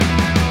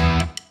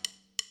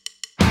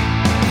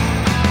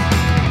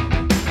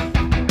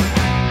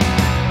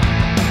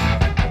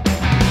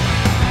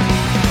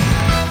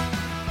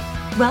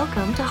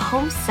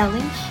Home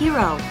Selling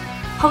Hero,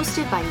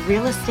 hosted by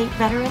real estate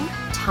veteran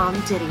Tom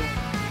Didier.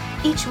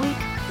 Each week,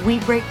 we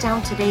break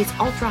down today's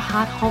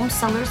ultra-hot home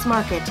sellers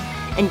market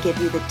and give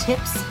you the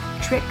tips,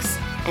 tricks,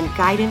 and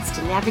guidance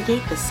to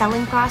navigate the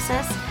selling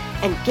process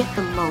and get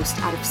the most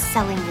out of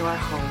selling your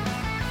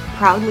home.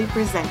 Proudly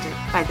presented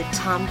by the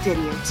Tom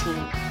Didier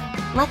team.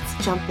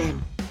 Let's jump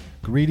in.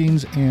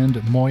 Greetings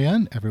and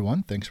moyen,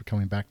 everyone. Thanks for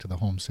coming back to the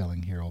Home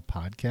Selling Hero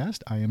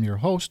podcast. I am your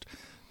host,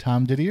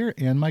 Tom Didier,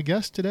 and my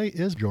guest today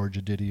is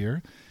Georgia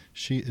Didier.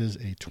 She is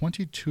a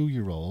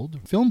 22-year-old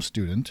film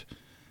student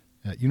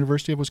at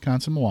University of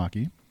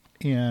Wisconsin-Milwaukee,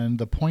 and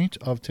the point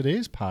of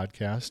today's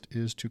podcast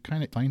is to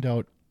kind of find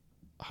out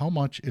how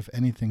much, if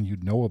anything, you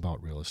know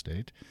about real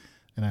estate,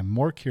 and I'm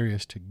more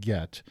curious to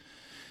get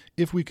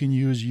if we can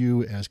use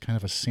you as kind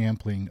of a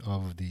sampling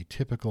of the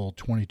typical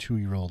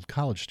 22-year-old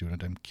college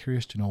student. I'm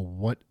curious to know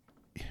what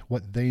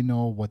they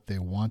know, what they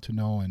want to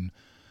know, and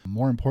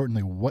more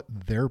importantly, what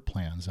their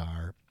plans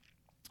are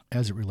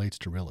as it relates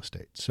to real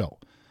estate. So,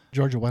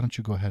 Georgia, why don't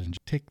you go ahead and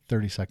take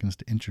 30 seconds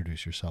to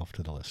introduce yourself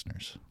to the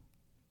listeners.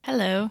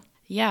 Hello.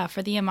 Yeah,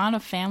 for the amount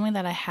of family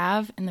that I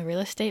have in the real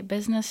estate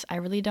business, I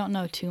really don't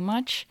know too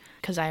much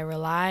because I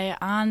rely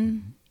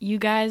on you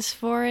guys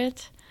for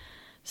it.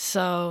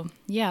 So,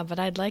 yeah, but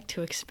I'd like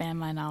to expand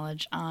my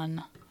knowledge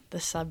on the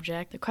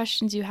subject. The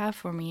questions you have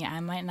for me, I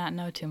might not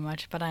know too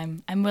much, but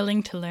I'm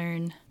willing to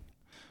learn.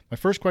 My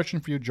first question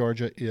for you,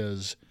 Georgia,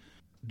 is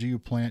do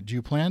you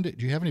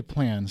have any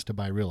plans to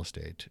buy real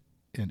estate?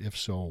 And if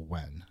so,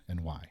 when and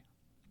why?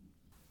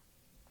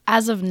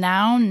 As of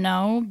now,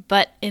 no,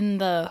 but in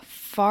the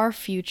far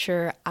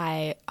future,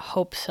 I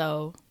hope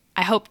so.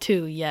 I hope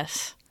to,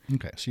 yes.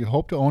 Okay, so you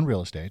hope to own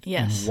real estate.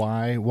 Yes. And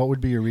why? What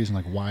would be your reason?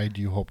 Like, why do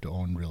you hope to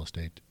own real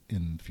estate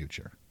in the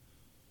future?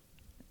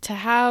 To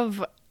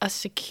have a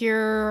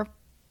secure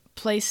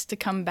place to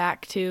come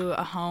back to,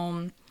 a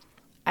home.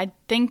 I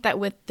think that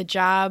with the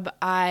job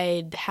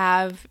I'd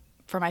have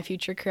for my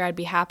future career, I'd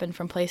be hopping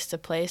from place to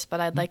place, but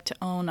I'd like to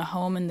own a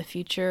home in the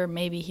future,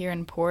 maybe here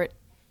in Port,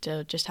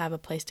 to just have a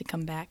place to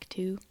come back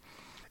to.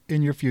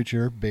 In your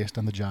future, based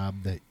on the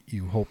job that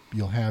you hope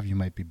you'll have, you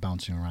might be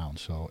bouncing around.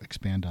 So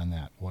expand on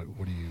that. What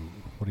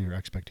are your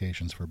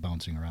expectations for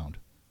bouncing around?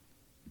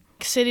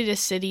 City to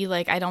city,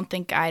 I don't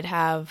think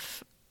I'd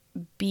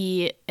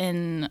be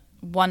in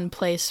one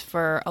place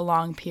for a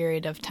long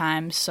period of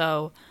time.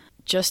 So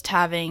just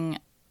having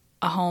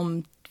a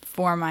home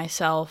for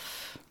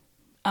myself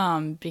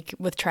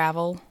with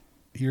travel.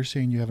 You're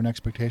saying you have an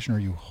expectation or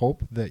you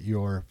hope that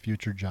your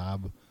future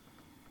job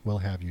will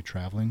have you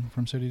traveling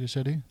from city to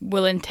city?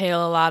 Will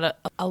entail a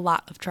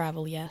lot of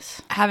travel,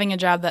 yes. Having a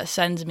job that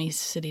sends me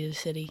city to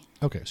city.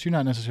 Okay, so you're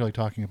not necessarily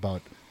talking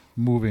about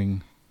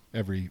moving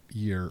every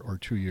year or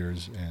 2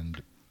 years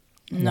and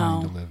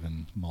wanting to live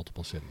in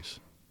multiple cities.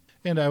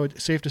 And I would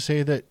safe to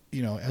say that,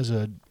 as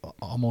a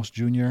almost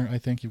junior, I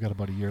think you've got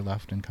about a year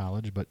left in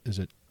college, but is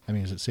it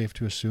safe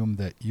to assume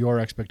that your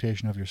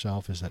expectation of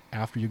yourself is that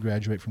after you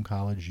graduate from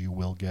college, you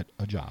will get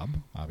a job,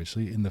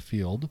 obviously, in the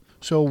field?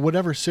 So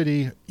whatever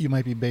city you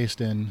might be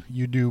based in,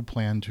 you do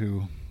plan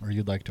to, or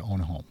you'd like to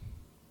own a home,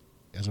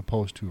 as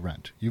opposed to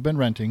rent. You've been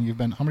renting.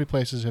 How many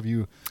places have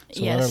you,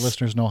 so yes. Let our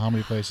listeners know how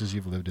many places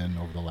you've lived in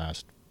over the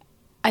last.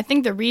 I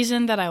think the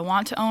reason that I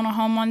want to own a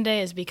home one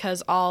day is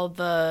because all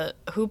the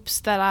hoops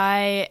that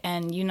I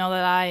and you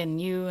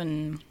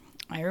and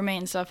my roommate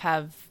and stuff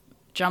have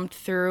jumped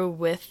through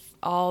with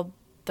all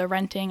the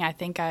renting. I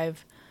think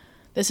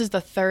this is the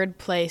third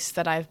place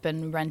that I've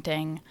been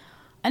renting,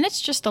 and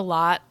it's just a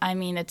lot. I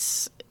mean,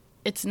 it's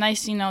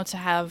nice, to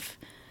have,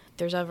 if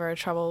there's ever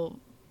trouble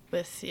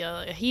with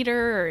a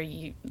heater or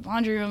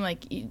laundry room,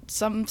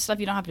 some stuff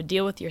you don't have to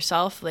deal with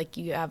yourself.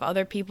 You have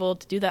other people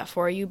to do that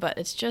for you, but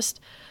it's just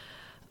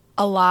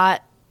a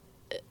lot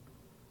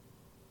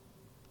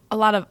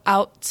of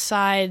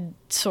outside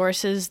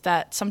sources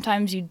that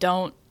sometimes you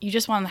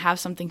just want to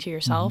have something to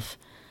yourself. Mm-hmm.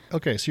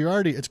 Okay, so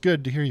it's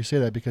good to hear you say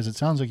that because it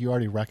sounds like you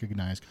already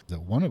recognize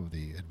that one of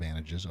the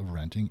advantages of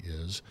renting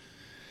is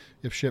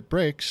if shit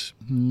breaks,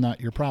 not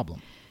your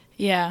problem.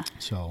 Yeah.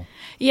 So.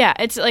 Yeah,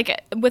 it's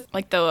with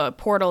the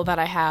portal that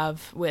I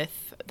have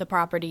with the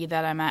property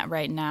that I'm at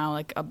right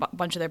now, a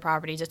bunch of their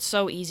properties, it's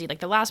so easy.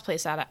 The last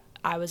place that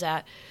I was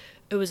at,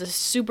 it was a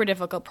super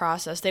difficult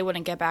process. They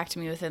wouldn't get back to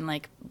me within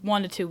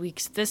 1 to 2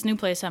 weeks. This new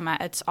place I'm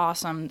at, it's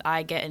awesome.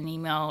 I get an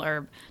email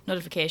or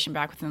notification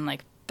back within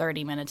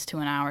 30 minutes to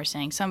an hour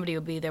saying somebody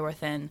will be there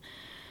within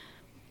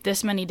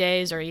this many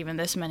days or even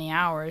this many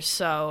hours.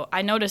 So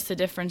I noticed the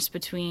difference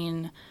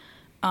between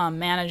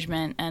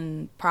management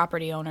and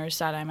property owners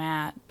that I'm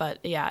at. But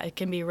yeah, it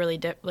can be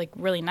really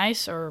really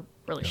nice or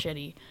really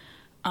shitty.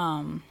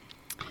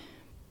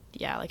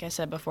 Yeah, like I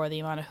said before,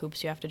 the amount of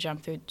hoops you have to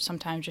jump through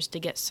sometimes just to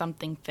get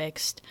something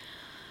fixed.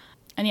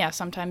 And yeah,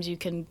 sometimes you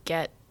can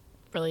get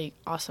really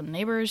awesome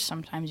neighbors.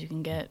 Sometimes you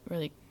can get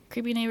really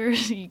creepy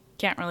neighbors. You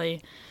can't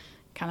really,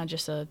 kind of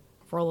just a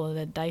roll of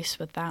the dice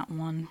with that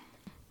one.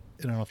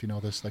 I don't know if you know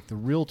this, the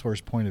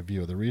realtor's point of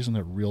view, the reason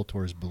that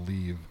realtors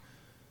believe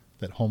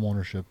that home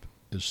ownership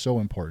is so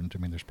important,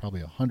 there's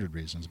probably 100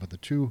 reasons, but the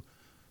two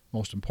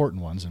most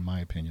important ones, in my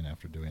opinion,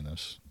 after doing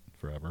this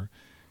forever,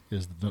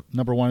 is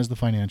number one is the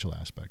financial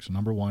aspect. So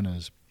number one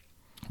is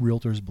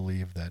realtors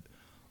believe that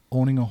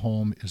owning a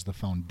home is the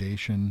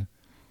foundation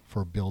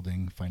for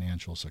building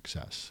financial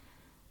success.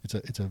 It's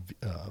a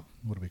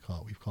what do we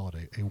call it? We call it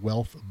a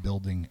wealth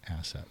building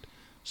asset.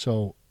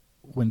 So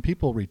when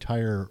people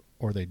retire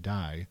or they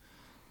die,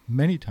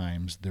 many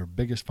times their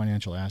biggest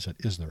financial asset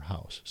is their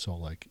house. So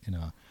like in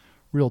a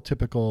real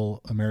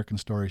typical American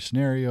story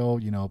scenario,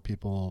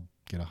 people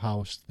get a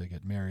house, they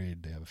get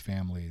married, they have a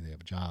family, they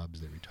have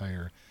jobs, they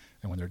retire,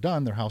 and when they're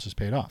done, their house is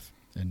paid off.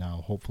 And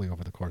now hopefully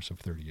over the course of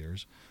 30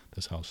 years,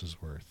 this house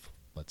is worth,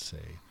 let's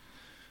say,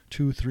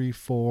 2, 3,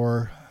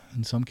 4,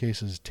 in some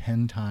cases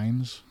 10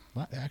 times.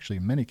 Actually,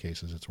 in many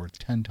cases, it's worth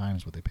 10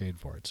 times what they paid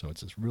for it. So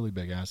it's this really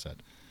big asset.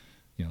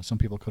 Some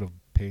people could have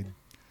paid,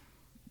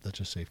 let's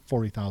just say,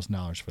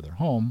 $40,000 for their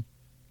home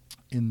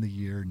in the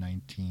year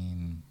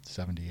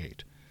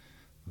 1978.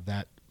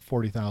 That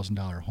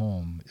 $40,000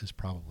 home is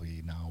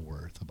probably now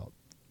worth about,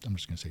 I'm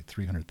just going to say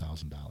 $300,000.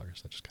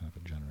 That's just kind of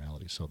a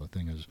generality. So the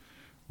thing has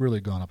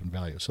really gone up in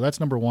value. So that's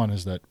number one,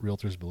 is that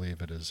realtors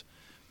believe it is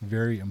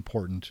very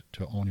important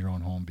to own your own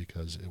home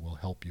because it will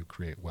help you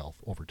create wealth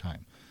over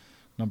time.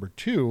 Number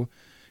two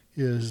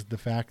is the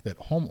fact that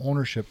home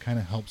ownership kind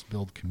of helps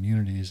build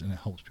communities, and it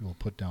helps people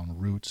put down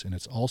roots, and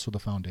it's also the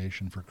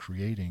foundation for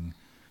creating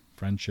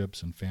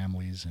friendships and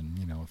families. And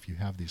if you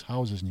have these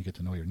houses and you get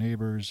to know your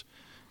neighbors,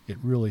 it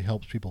really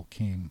helps people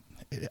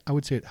I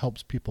would say it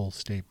helps people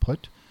stay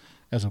put,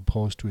 as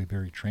opposed to a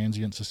very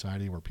transient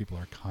society where people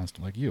are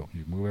constant, like you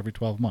move every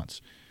 12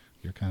 months.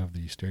 You're kind of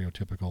the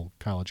stereotypical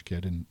college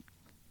kid, and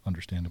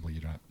understandably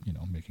you're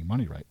not making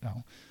money right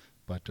now,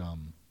 but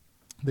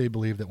they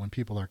believe that when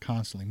people are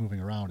constantly moving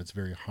around, it's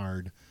very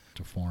hard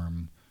to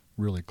form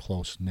really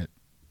close-knit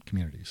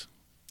communities.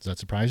 Does that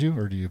surprise you,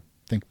 or do you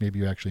think maybe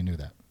you actually knew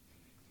that?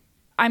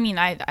 I mean,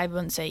 I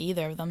wouldn't say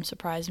either of them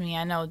surprised me.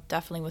 I know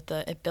definitely with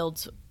the it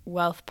builds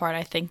wealth part,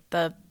 I think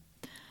the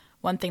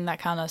one thing that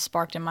kind of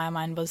sparked in my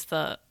mind was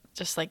the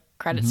just like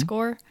credit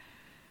score.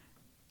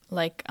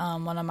 Like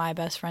one of my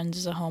best friends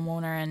is a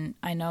homeowner, and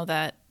I know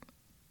that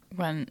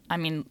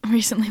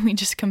recently we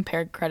just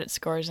compared credit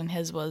scores, and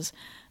his was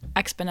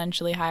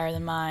exponentially higher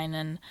than mine.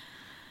 And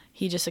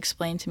he just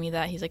explained to me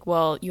that he's like,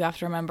 well, you have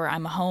to remember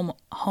I'm a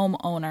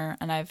homeowner,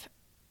 and I've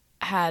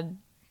had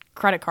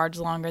credit cards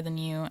longer than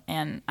you,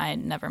 and I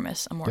never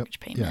miss a mortgage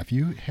payment. Yeah, if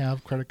you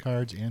have credit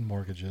cards and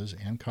mortgages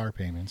and car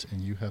payments,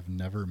 and you have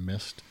never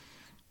missed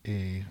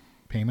a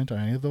payment on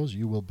any of those,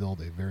 you will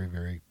build a very,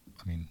 very,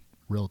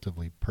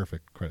 relatively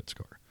perfect credit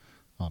score.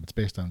 It's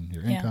based on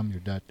your income, your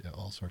debt,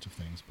 all sorts of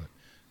things, but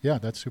yeah,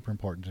 that's super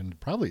important, and it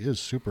probably is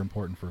super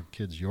important for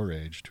kids your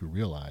age to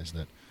realize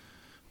that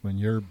when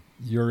you're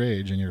your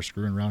age and you're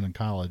screwing around in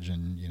college,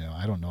 and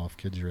I don't know if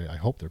kids your age, I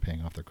hope they're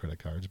paying off their credit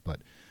cards, but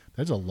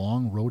that's a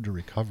long road to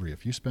recovery.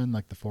 If you spend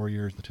like the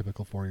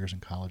typical 4 years in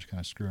college kind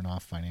of screwing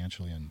off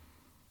financially and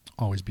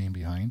always being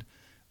behind,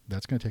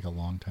 that's going to take a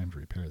long time to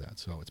repair that.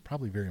 So it's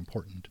probably very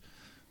important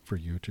for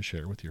you to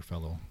share with your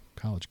fellow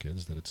college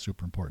kids that it's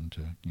super important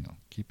to,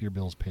 keep your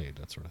bills paid,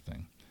 that sort of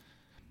thing.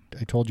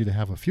 I told you to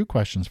have a few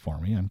questions for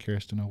me. I'm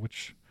curious to know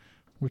which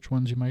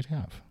ones you might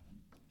have.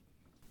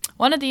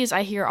 One of these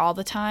I hear all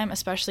the time,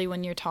 especially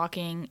when you're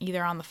talking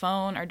either on the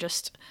phone or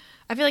just,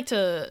 I feel like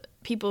to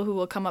people who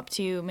will come up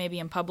to you maybe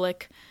in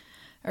public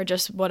or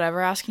just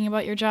whatever asking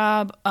about your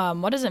job.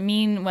 What does it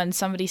mean when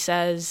somebody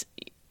says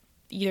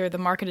either the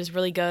market is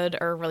really good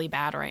or really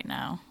bad right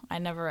now? I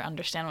never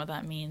understand what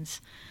that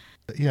means.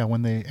 Yeah,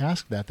 when they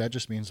ask that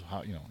just means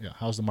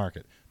how's the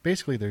market?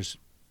 Basically, there's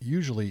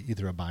usually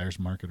either a buyer's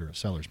market or a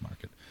seller's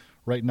market.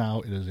 Right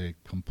now, it is a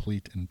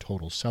complete and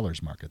total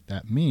seller's market.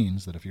 That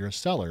means that if you're a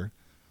seller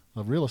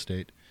of real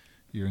estate,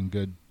 you're in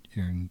good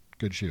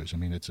shoes.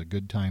 It's a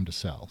good time to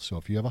sell. So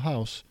if you have a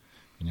house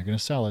and you're going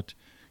to sell it,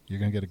 you're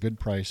going to get a good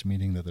price,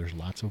 meaning that there's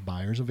lots of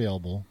buyers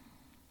available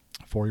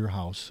for your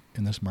house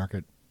in this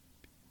market.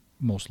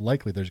 Most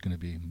likely, there's going to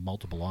be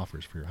multiple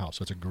offers for your house.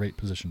 So it's a great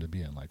position to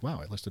be in. Like,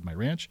 wow, I listed my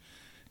ranch,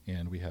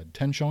 and we had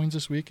 10 showings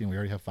this week, and we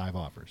already have 5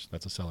 offers.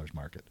 That's a seller's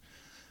market.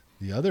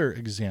 The other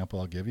example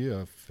I'll give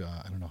you,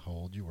 I don't know how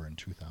old you were in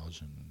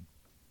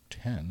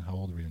 2010. How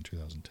old were you in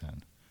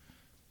 2010?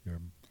 You were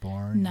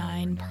born?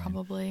 9,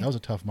 probably. That was a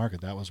tough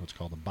market. That was what's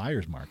called a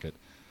buyer's market,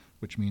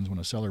 which means when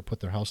a seller put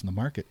their house in the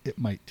market, it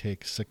might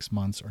take 6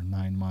 months or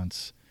 9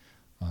 months.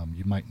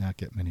 You might not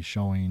get many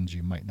showings.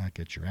 You might not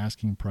get your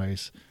asking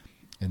price.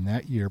 And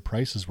that year,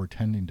 prices were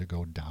tending to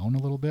go down a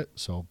little bit.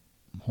 So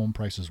home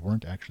prices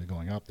weren't actually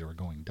going up. They were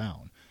going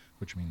down,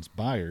 which means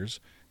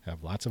buyers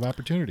have lots of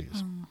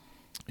opportunities.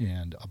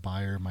 And a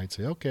buyer might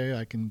say, okay,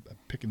 I can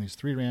pick in these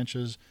 3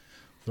 ranches.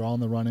 They're all in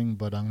the running,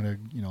 but I'm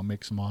going to,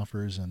 make some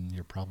offers, and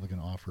you're probably going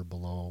to offer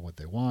below what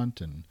they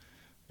want and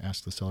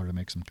ask the seller to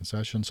make some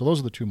concessions. So those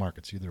are the 2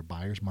 markets, either a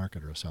buyer's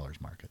market or a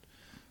seller's market.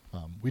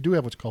 We do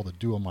have what's called a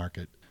dual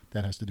market.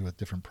 That has to do with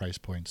different price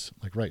points.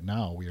 Like right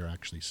now, we are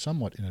actually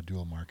somewhat in a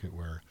dual market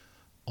where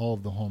all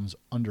of the homes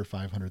under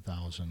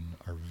 $500,000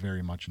 are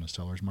very much in a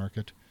seller's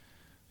market,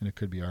 And it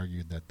could be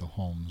argued that the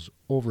homes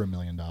over $1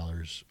 million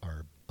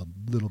are a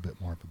little bit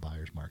more of a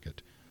buyer's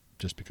market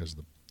just because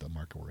of the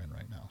market we're in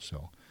right now.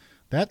 So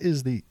that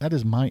is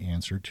my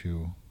answer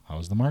to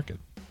how's the market.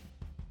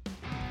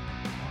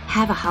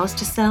 Have a house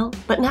to sell,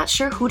 but not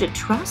sure who to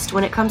trust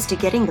when it comes to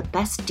getting the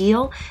best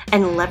deal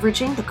and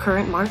leveraging the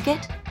current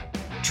market?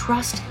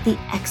 Trust the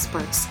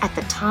experts at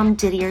the Tom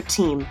Didier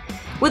team.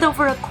 With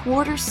over a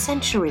quarter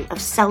century of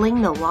selling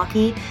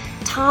Milwaukee,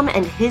 Tom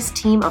and his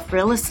team of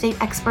real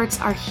estate experts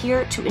are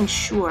here to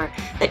ensure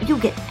that you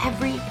get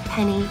every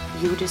penny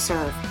you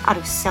deserve out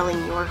of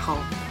selling your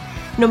home.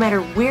 No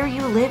matter where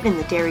you live in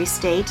the Dairy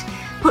State,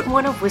 put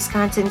one of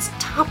Wisconsin's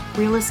top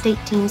real estate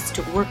teams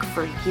to work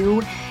for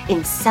you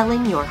in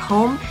selling your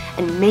home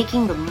and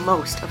making the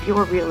most of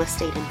your real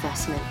estate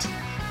investment.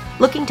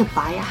 Looking to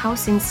buy a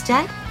house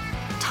instead?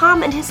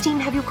 Tom and his team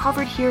have you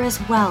covered here as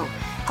well,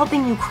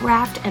 helping you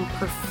craft and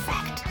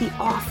perfect the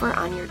offer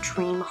on your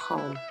dream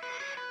home.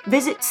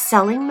 Visit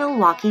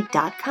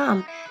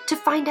sellingmilwaukee.com to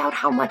find out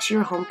how much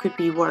your home could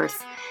be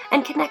worth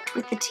and connect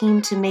with the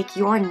team to make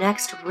your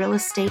next real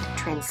estate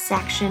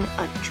transaction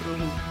a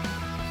dream.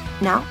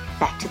 Now,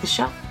 back to the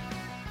show.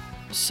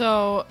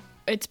 So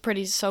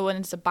when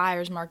it's a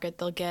buyer's market,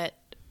 they'll get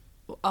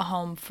a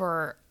home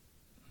for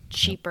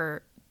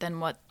cheaper than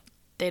what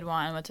they'd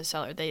want and what's a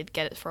seller. They'd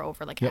get it for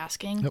over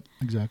asking. Yep,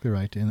 exactly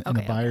right. In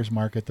the buyer's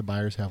market, the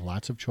buyers have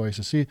lots of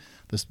choices. See,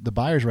 the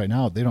buyers right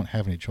now, they don't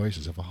have any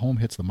choices. If a home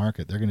hits the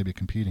market, they're going to be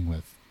competing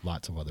with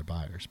lots of other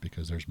buyers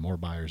because there's more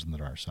buyers than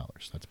there are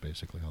sellers. That's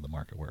basically how the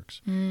market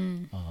works.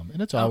 And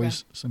it's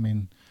always,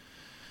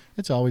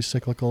 it's always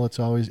cyclical. It's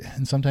always,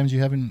 and sometimes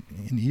you have an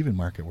even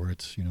market where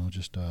it's,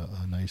 just a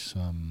nice,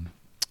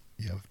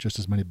 you have just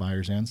as many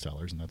buyers and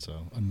sellers, and that's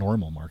a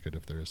normal market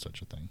if there is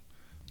such a thing.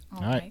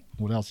 All right.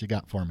 What else you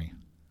got for me?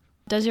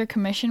 Does your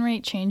commission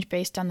rate change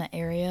based on the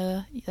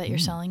area that you're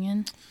selling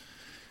in?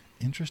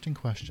 Interesting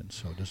question.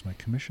 So does my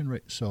commission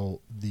rate, so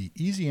the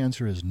easy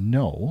answer is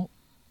no,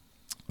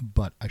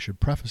 but I should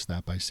preface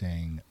that by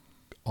saying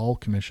all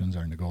commissions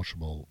are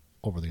negotiable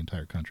over the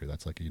entire country.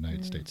 That's like a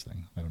United States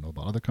thing. I don't know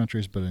about other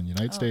countries, but in the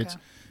United States,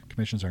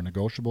 commissions are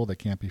negotiable. They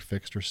can't be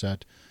fixed or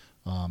set.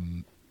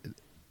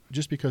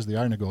 Just because they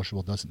are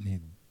negotiable doesn't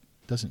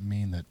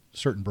mean that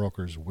certain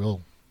brokers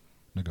will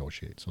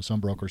negotiate. So some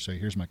brokers say,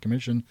 here's my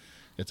commission,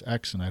 it's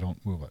X, and I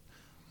don't move it.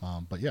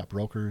 But yeah,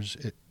 brokers,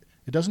 it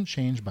doesn't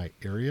change by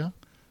area.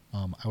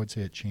 I would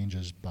say it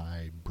changes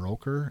by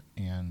broker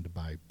and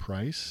by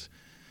price.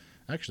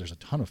 Actually, there's a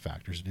ton of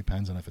factors. It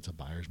depends on if it's a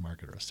buyer's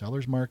market or a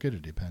seller's market.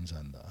 It depends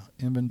on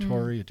the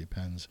inventory. It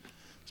depends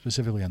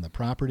specifically on the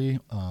property.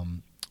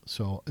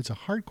 So it's a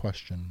hard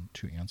question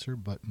to answer,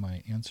 but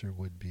my answer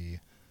would be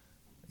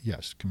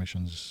yes,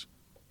 commissions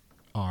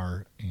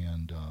are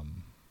and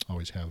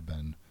always have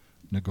been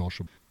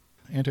negotiable.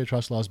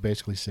 Antitrust laws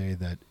basically say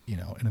that,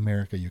 in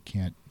America you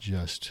can't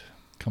just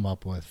come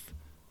up with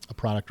a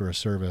product or a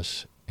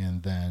service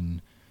and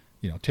then,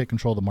 take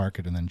control of the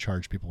market and then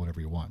charge people whatever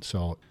you want.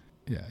 So,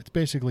 yeah, it's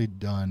basically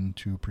done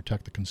to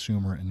protect the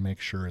consumer and make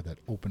sure that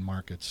open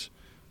markets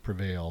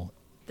prevail.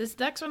 This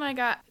next one I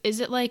got, is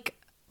it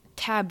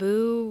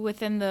taboo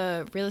within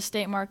the real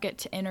estate market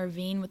to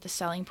intervene with the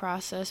selling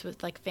process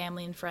with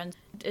family and friends?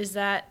 Is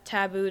that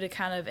taboo to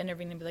kind of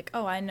intervene and be like,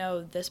 oh, I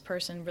know this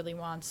person really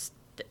wants,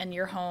 and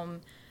your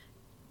home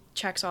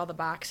checks all the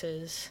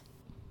boxes?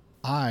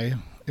 I,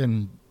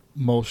 and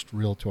most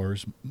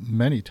realtors,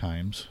 many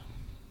times,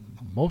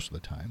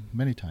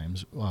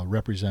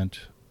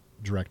 represent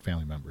direct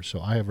family members. So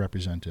I have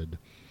represented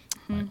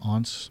my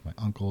aunts, my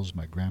uncles,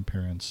 my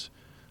grandparents,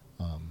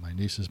 my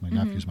nieces, my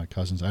nephews, my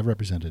cousins. I've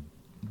represented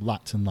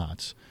lots and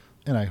lots,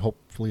 and I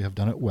hopefully have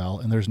done it well.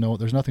 And there's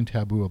nothing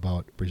taboo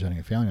about presenting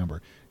a family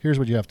member. Here's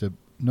what you have to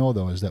know,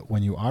 though, is that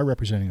when you are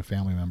representing a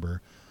family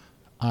member,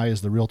 I,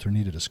 as the realtor,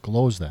 need to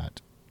disclose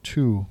that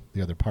to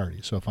the other party.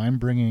 So if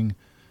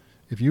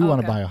you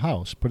want to buy a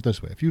house, put it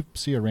this way, if you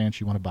see a ranch,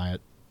 you want to buy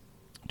it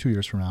 2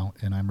 years from now,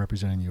 and I'm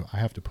representing you, I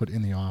have to put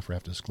in the offer, I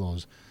have to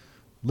disclose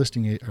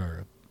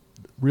or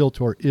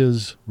realtor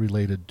is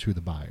related to the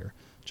buyer,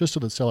 just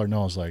so the seller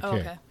knows,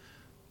 hey,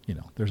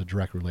 there's a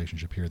direct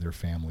relationship here, they're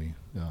family.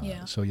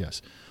 So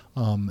yes.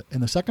 And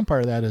the second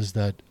part of that is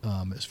that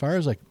as far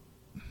as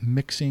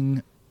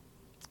mixing,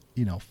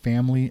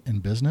 family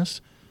and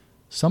business,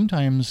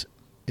 sometimes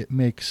it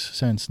makes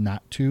sense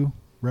not to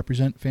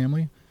represent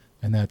family,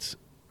 and that's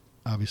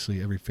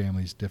obviously every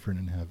family is different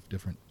and have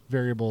different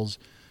variables.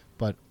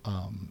 But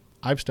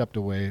I've stepped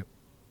away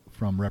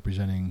from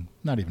representing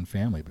not even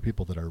family, but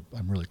people that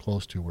I'm really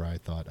close to, where I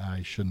thought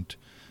I shouldn't,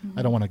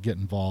 I don't want to get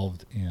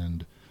involved.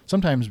 And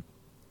sometimes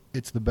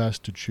it's the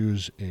best to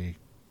choose a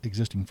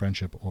existing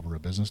friendship over a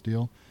business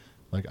deal.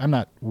 I'm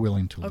not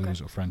willing to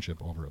lose a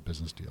friendship over a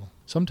business deal.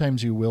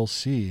 Sometimes you will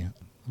see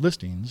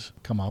listings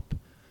come up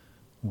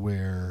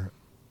where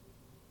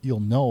you'll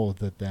know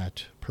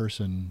that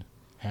person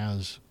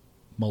has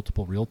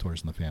multiple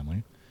realtors in the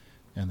family,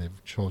 and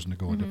they've chosen to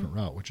go a different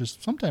route, which is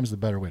sometimes the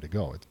better way to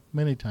go.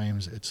 Many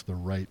times it's the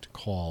right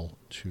call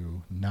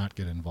to not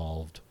get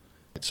involved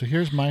So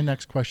here's my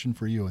next question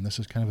for you, and this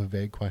is kind of a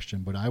vague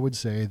question, but I would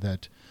say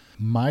that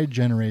my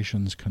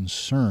generation's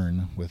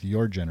concern with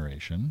your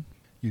generation,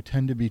 you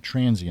tend to be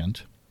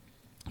transient,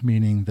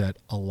 meaning that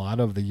a lot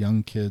of the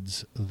young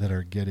kids that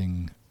are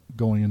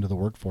going into the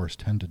workforce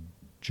tend to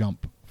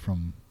jump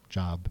from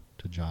job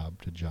to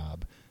job to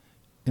job.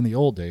 In the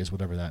old days,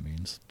 whatever that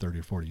means, 30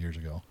 or 40 years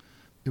ago,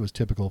 it was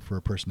typical for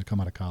a person to come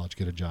out of college,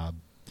 get a job,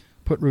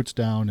 put roots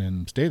down,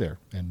 and stay there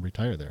and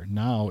retire there.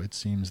 Now it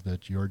seems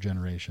that your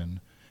generation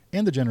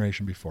and the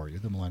generation before you,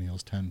 the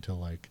millennials, tend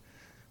to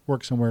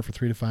work somewhere for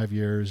 3 to 5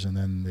 years, and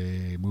then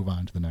they move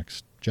on to the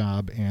next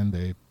job, and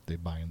they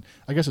buy in.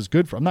 I guess it's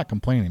good I'm not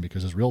complaining,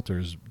 because as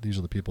realtors, these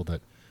are the people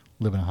that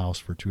live in a house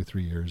for 2 or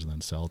 3 years and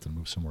then sell it and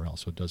move somewhere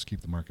else. So it does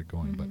keep the market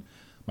going. Mm-hmm. But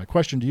my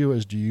question to you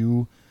is, do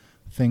you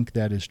think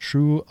that is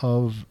true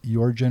of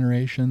your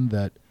generation,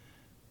 that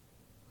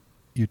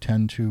you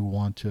tend to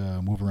want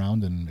to move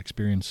around and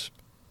experience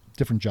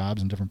different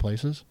jobs in different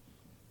places?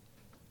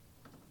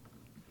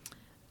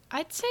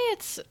 I'd say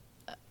it's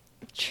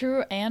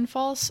true and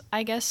false.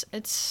 I guess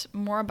it's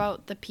more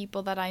about the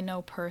people that I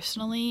know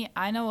personally.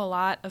 I know a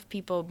lot of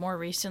people more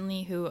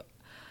recently who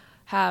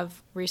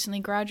have recently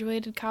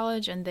graduated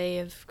college, and they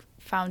have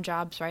found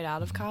jobs right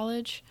out of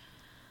college.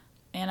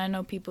 And I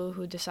know people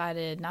who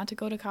decided not to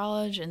go to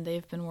college, and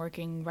they've been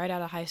working right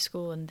out of high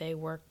school, and they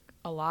work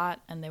a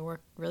lot, and they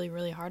work really,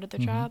 really hard at their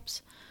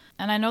jobs.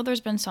 And I know there's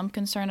been some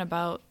concern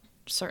about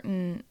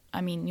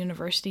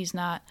universities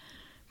not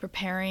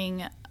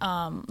preparing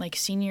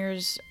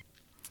seniors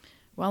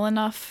well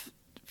enough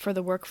for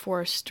the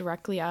workforce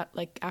directly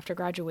after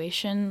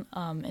graduation,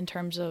 in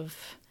terms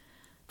of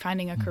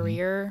finding a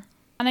career.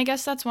 And I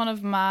guess that's one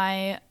of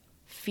my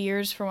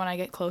fears for when I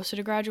get closer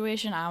to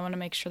graduation. I want to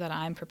make sure that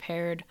I'm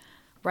prepared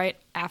right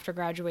after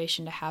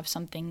graduation to have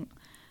something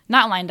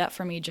not lined up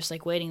for me, just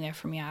waiting there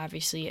for me. I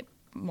obviously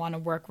want to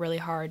work really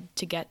hard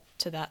to get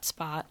to that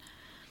spot.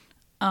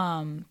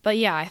 But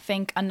yeah, I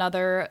think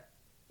another,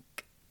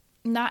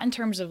 not in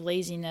terms of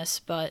laziness,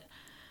 but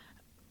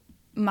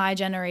my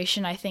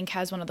generation, I think,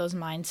 has one of those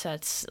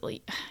mindsets,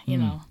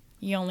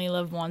 you only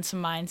live once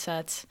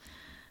mindsets,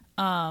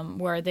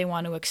 where they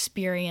want to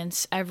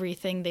experience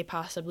everything they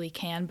possibly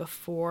can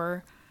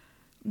before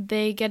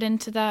they get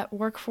into that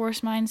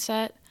workforce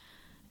mindset.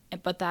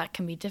 But that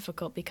can be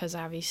difficult, because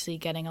obviously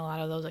getting a lot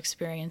of those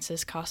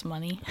experiences costs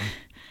money.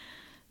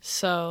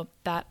 So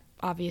that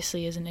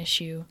obviously is an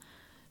issue.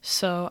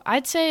 So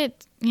I'd say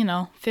it,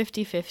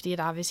 50-50. It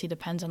obviously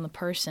depends on the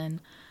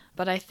person.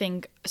 But I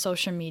think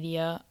social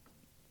media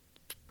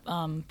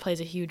plays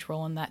a huge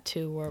role in that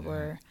too, where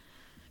we're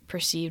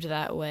perceived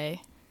that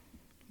way.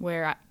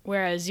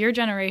 Whereas your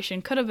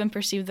generation could have been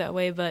perceived that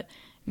way, but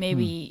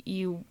maybe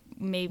you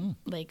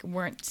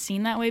weren't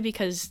seen that way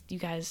because you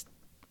guys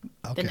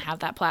didn't have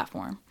that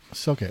platform.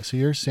 So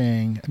you're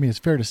saying, it's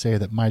fair to say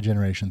that my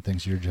generation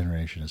thinks your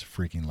generation is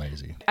freaking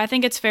lazy. I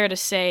think it's fair to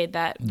say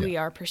that we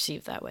are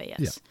perceived that way,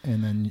 yes. Yeah.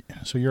 And then,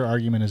 so your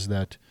argument is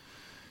that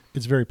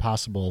it's very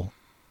possible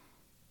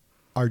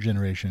our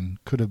generation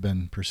could have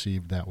been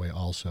perceived that way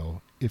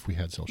also if we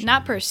had social media.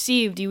 Not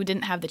perceived, you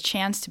didn't have the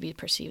chance to be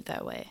perceived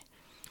that way.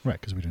 Right,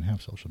 because we didn't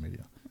have social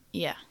media.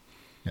 Yeah.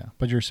 Yeah,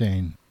 but you're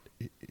saying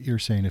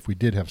if we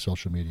did have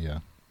social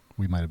media,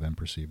 we might have been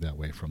perceived that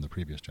way from the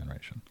previous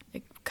generation.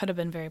 It could have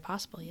been very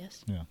possible,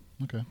 yes. Yeah,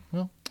 okay,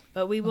 well.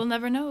 But we will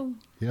never know.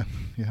 Yeah,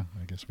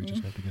 I guess we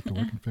just have to get to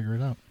work and figure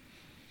it out.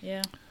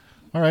 Yeah.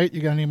 All right,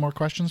 you got any more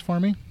questions for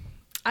me?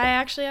 I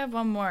actually have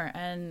one more,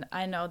 and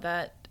I know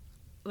that,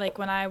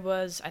 when I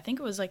think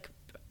it was I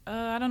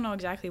don't know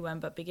exactly when,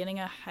 but beginning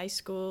of high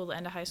school,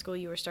 end of high school,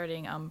 you were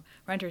starting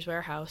Renter's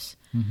Warehouse.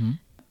 Mm-hmm.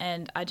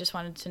 And I just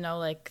wanted to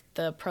know,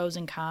 the pros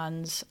and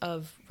cons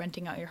of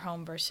renting out your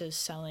home versus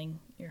selling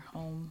your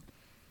home.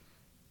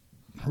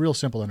 A real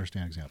simple,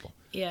 understand example.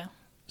 Yeah.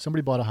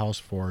 Somebody bought a house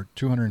for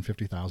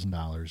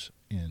 $250,000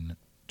 in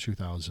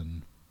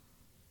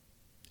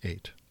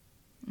 2008.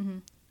 Mm-hmm.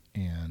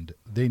 And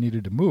they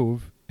needed to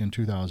move in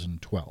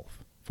 2012,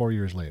 4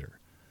 years later.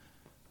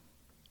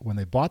 When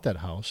they bought that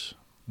house,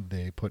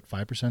 they put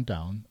 5%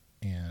 down,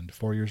 and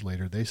 4 years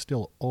later, they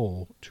still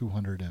owe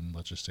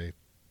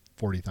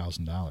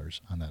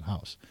 $40,000 on that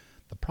house.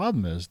 The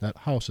problem is that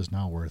house is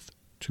now worth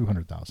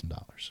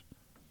 $200,000.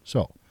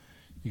 So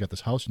you got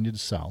this house you need to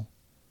sell.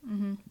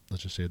 Mm-hmm.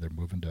 Let's just say they're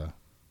moving to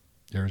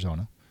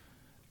Arizona,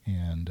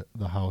 and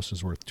the house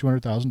is worth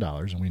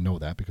 $200,000, and we know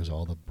that because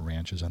all the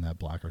ranches on that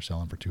block are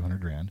selling for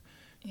 $200,000.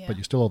 Yeah. But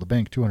you still owe the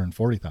bank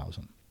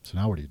 $240,000. So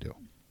now what do you do?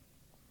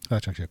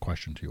 That's actually a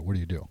question to you. What do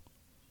you do?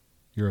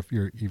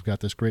 You've got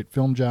this great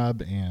film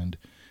job, and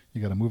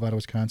you got to move out of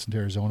Wisconsin to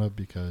Arizona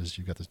because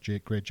you got this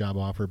great job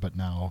offer, but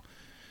now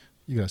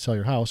you got to sell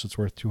your house. It's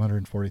worth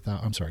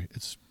 $240,000. I'm sorry,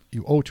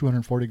 you owe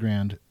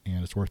 $240,000,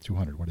 and it's worth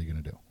 $200,000. What are you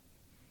going to do?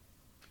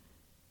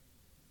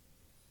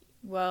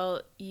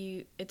 Well,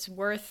 it's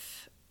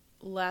worth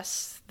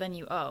less than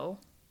you owe.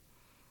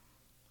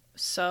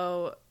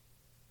 So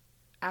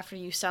after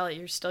you sell it,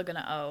 you're still going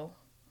to owe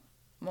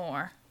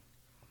more.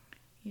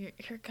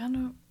 You're going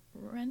to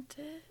rent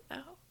it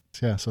out?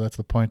 Yeah, so that's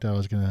the point I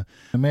was going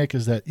to make,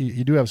 is that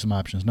you do have some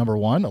options. Number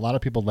one, a lot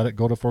of people let it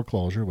go to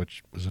foreclosure,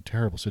 which was a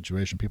terrible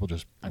situation. People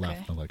just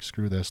left. They're like,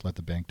 screw this, let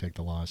the bank take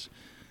the loss.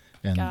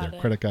 And their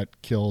credit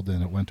got killed,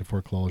 and it went to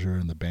foreclosure,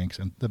 and the banks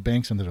in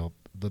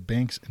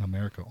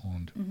America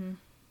owned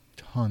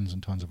tons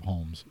and tons of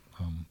homes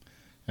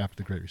after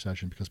the Great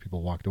Recession because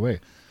people walked away.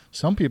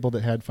 Some people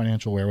that had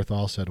financial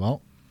wherewithal said,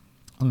 well,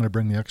 I'm going to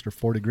bring the extra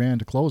 $40,000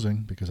 to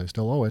closing because I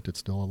still owe it. It's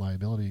still a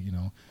liability,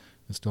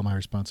 it's still my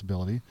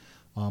responsibility.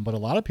 But a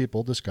lot of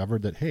people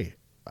discovered that, hey,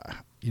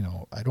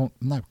 I'm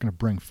not going to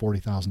bring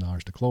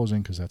 $40,000 to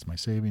closing because that's my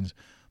savings.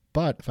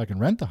 But if I can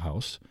rent the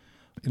house,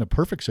 in a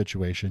perfect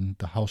situation,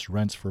 the house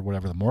rents for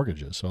whatever the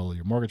mortgage is. So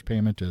your mortgage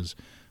payment is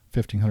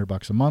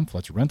 $1,500 a month.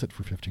 Let's rent it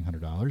for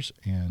 $1,500,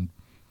 and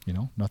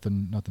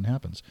nothing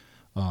happens.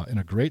 In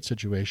a great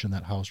situation,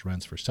 that house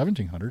rents for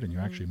 $1,700, and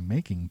you're actually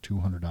making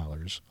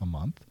 $200 a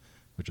month,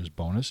 which is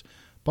bonus.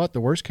 But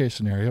the worst case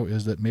scenario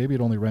is that maybe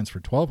it only rents for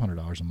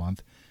 $1,200 a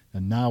month,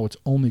 and now it's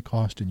only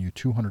costing you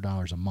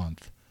 $200 a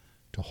month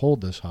to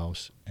hold this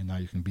house, and now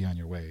you can be on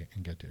your way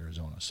and get to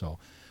Arizona. So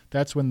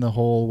that's when the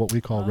whole, what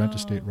we call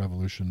rent-to-state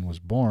revolution was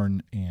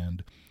born,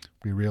 and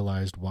we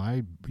realized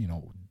why,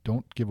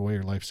 don't give away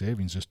your life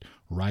savings, just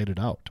ride it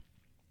out.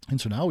 And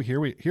so now here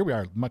we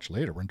are much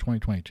later, we're in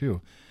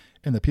 2022,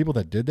 and the people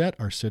that did that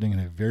are sitting in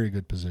a very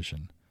good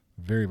position.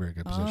 Very, very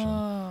good position.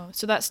 Oh,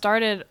 so that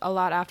started a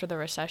lot after the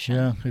recession.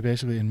 Yeah,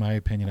 basically, in my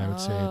opinion, I would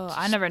say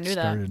I never knew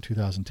that. Started in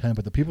 2010.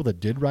 But the people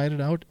that did ride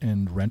it out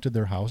and rented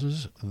their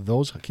houses,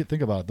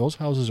 think about it, those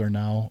houses are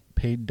now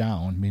paid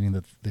down, meaning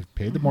that they've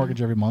paid the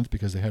mortgage every month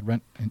because they had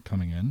rent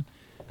coming in.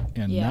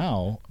 And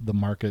now the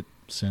market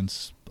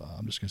since,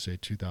 I'm just going to say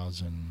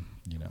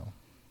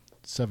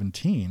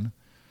 2017,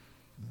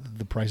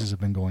 the prices have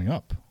been going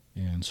up.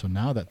 And so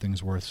now that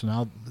thing's worth, so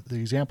now the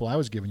example I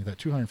was giving you, that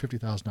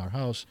 $250,000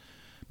 house,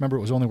 remember,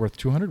 it was only worth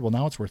 $200. Well,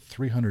 now it's worth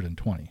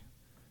 $320.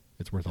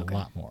 It's worth a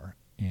lot more,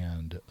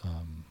 and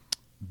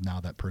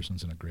now that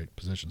person's in a great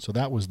position. So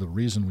that was the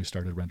reason we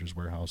started Renters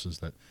Warehouse, is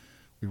that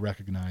we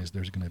recognized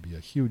there's going to be a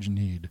huge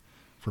need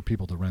for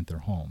people to rent their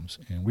homes,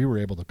 and we were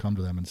able to come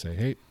to them and say,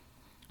 hey,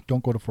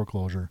 don't go to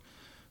foreclosure,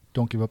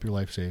 don't give up your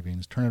life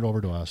savings, turn it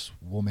over to us.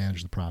 We'll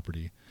manage the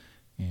property,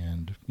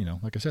 and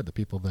like I said, the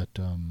people that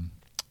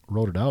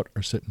wrote it out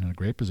are sitting in a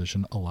great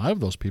position. A lot of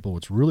those people,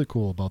 what's really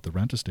cool about the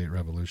rent-to-state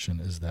revolution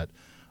is that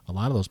a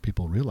lot of those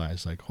people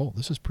realize, like, oh,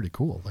 this is pretty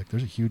cool. Like,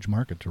 there's a huge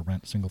market to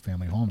rent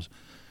single-family homes.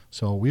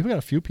 So we've got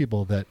a few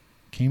people that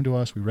came to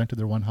us. We rented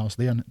their one house.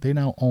 They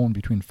now own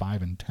between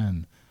 5 and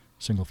 10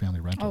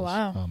 single-family rentals. Oh,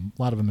 wow. A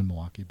lot of them in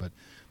Milwaukee, but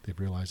they've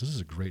realized this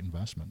is a great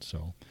investment.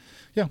 So,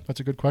 yeah, that's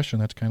a good question.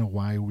 That's kind of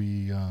why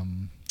we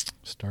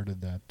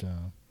started that.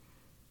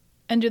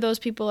 And do those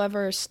people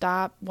ever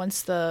stop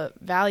once the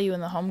value in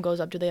the home goes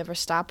up? Do they ever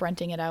stop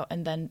renting it out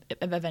and then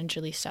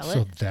eventually sell it?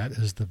 So that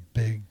is the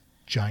big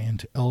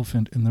giant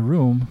elephant in the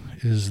room,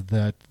 is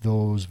that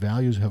those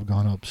values have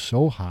gone up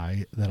so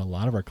high that a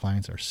lot of our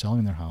clients are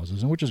selling their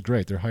houses, and which is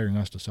great. They're hiring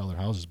us to sell their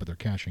houses, but they're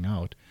cashing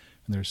out,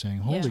 and they're saying,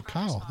 holy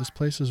cow, this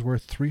place is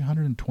worth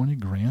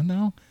 $320,000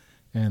 now,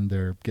 and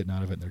they're getting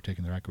out of it, and they're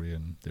taking their equity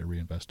and they're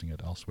reinvesting it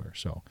elsewhere.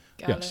 So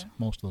yes,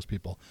 most of those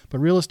people. But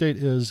real estate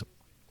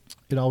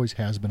it always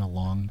has been a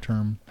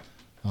long-term,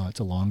 it's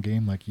a long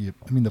game. Like the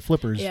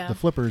flippers,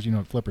 you know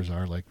what flippers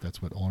are, like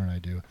that's what Owen and I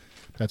do.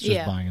 That's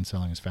just buying and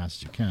selling as fast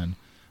as you can.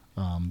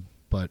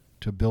 But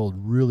to build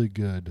really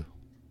good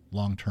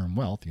long-term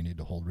wealth, you need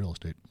to hold real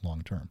estate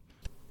long-term.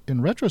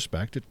 In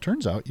retrospect, it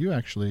turns out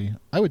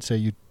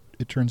it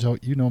turns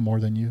out you know more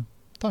than you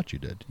thought you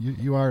did.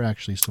 You are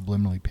actually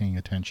subliminally paying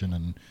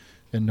attention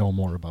and know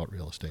more about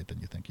real estate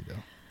than you think you do.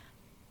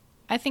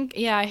 I think,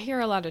 I hear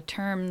a lot of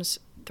terms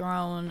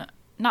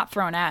not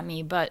thrown at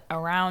me, but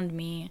around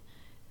me.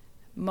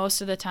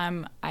 Most of the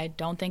time, I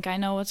don't think I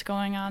know what's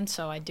going on,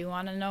 so I do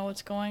want to know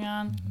what's going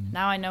on. Mm-hmm.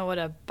 Now I know what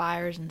a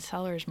buyer's and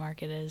seller's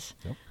market is.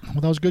 Yep.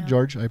 Well, that was good,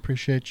 George. I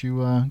appreciate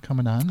you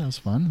coming on. That was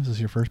fun. This is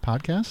your first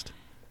podcast?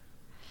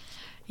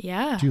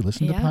 Yeah. Do you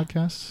listen to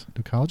podcasts?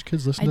 Do college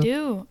kids listen to? I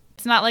do.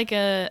 It's not like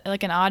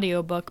an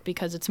audio book,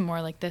 because it's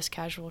more like this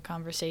casual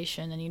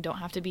conversation, and you don't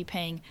have to be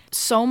paying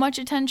so much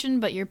attention,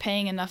 but you're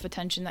paying enough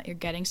attention that you're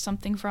getting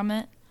something from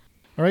it.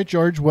 All right,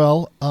 George.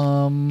 Well,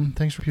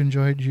 thanks for you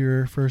enjoyed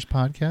your first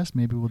podcast.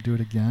 Maybe we'll do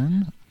it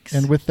again. Thanks.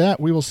 And with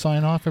that, we will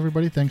sign off,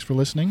 everybody. Thanks for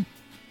listening.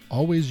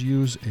 Always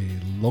use a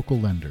local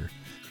lender.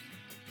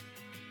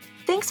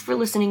 Thanks for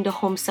listening to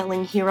Home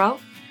Selling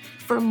Hero.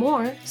 For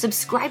more,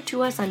 subscribe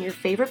to us on your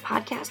favorite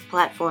podcast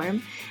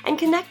platform and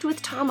connect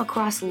with Tom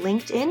across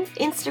LinkedIn,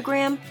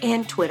 Instagram,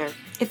 and Twitter.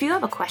 If you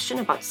have a question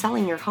about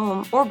selling your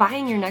home or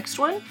buying your next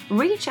one,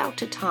 reach out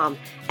to Tom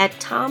at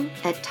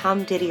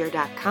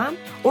tom@tomdidier.com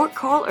or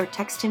call or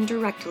text him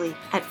directly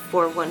at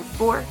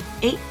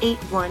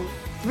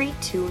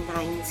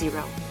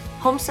 414-881-3290.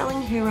 Home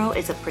Selling Hero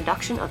is a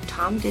production of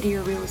Tom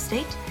Didier Real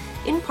Estate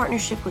in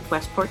partnership with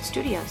Westport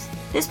Studios.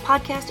 This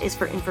podcast is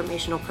for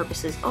informational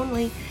purposes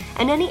only,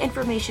 and any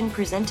information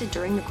presented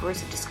during the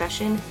course of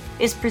discussion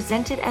is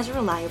presented as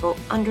reliable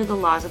under the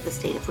laws of the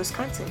state of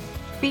Wisconsin.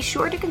 Be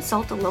sure to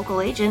consult a local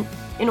agent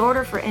in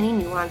order for any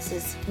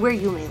nuances where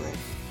you may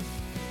live.